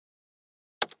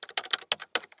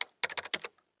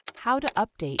How to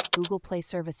update Google Play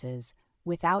services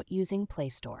without using Play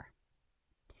Store.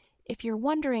 If you're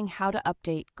wondering how to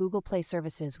update Google Play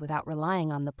services without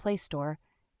relying on the Play Store,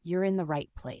 you're in the right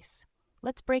place.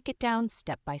 Let's break it down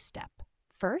step by step.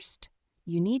 First,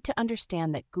 you need to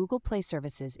understand that Google Play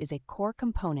services is a core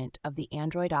component of the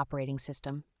Android operating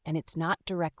system, and it's not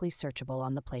directly searchable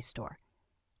on the Play Store.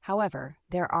 However,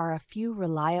 there are a few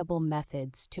reliable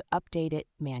methods to update it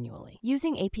manually.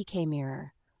 Using APK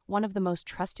Mirror, one of the most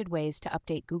trusted ways to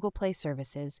update Google Play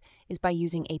services is by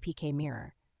using APK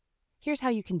Mirror. Here's how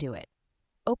you can do it.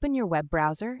 Open your web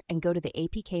browser and go to the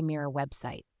APK Mirror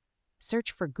website.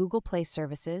 Search for Google Play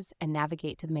services and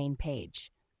navigate to the main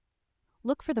page.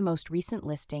 Look for the most recent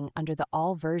listing under the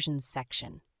All Versions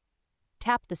section.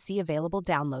 Tap the See Available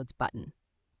Downloads button.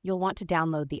 You'll want to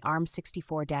download the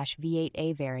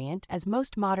ARM64-V8A variant, as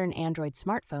most modern Android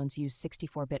smartphones use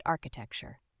 64-bit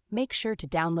architecture. Make sure to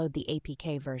download the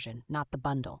APK version, not the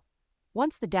bundle.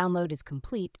 Once the download is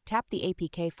complete, tap the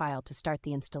APK file to start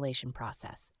the installation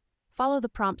process. Follow the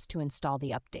prompts to install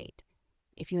the update.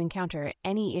 If you encounter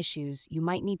any issues, you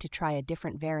might need to try a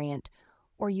different variant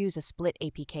or use a split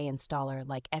APK installer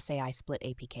like SAI Split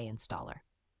APK Installer.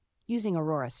 Using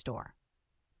Aurora Store.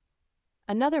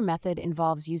 Another method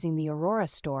involves using the Aurora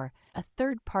Store, a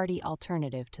third-party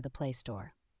alternative to the Play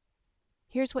Store.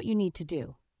 Here's what you need to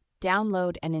do.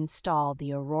 Download and install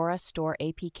the Aurora Store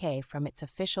APK from its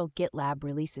official GitLab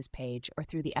releases page or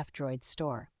through the F-Droid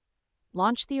store.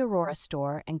 Launch the Aurora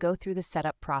Store and go through the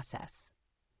setup process.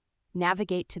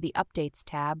 Navigate to the Updates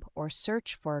tab or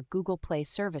search for Google Play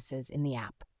services in the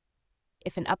app.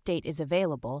 If an update is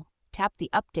available, tap the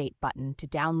Update button to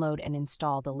download and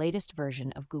install the latest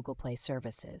version of Google Play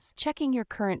services. Checking your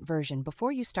current version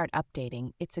before you start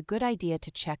updating, it's a good idea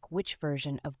to check which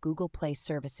version of Google Play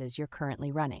services you're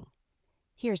currently running.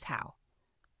 Here's how.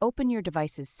 Open your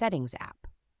device's Settings app.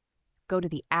 Go to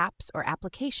the Apps or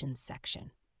Applications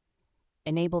section.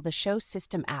 Enable the Show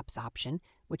System Apps option,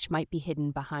 which might be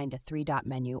hidden behind a three-dot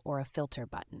menu or a filter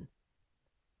button.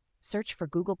 Search for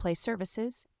Google Play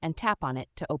services and tap on it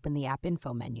to open the App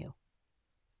Info menu.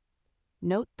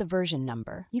 Note the version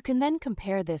number. You can then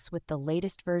compare this with the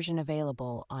latest version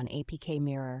available on APK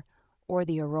Mirror or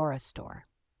the Aurora Store.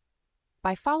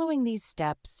 By following these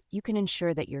steps, you can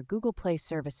ensure that your Google Play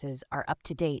services are up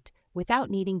to date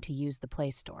without needing to use the Play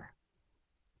Store.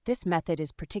 This method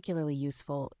is particularly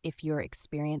useful if you're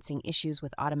experiencing issues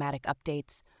with automatic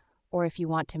updates or if you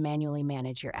want to manually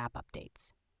manage your app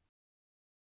updates.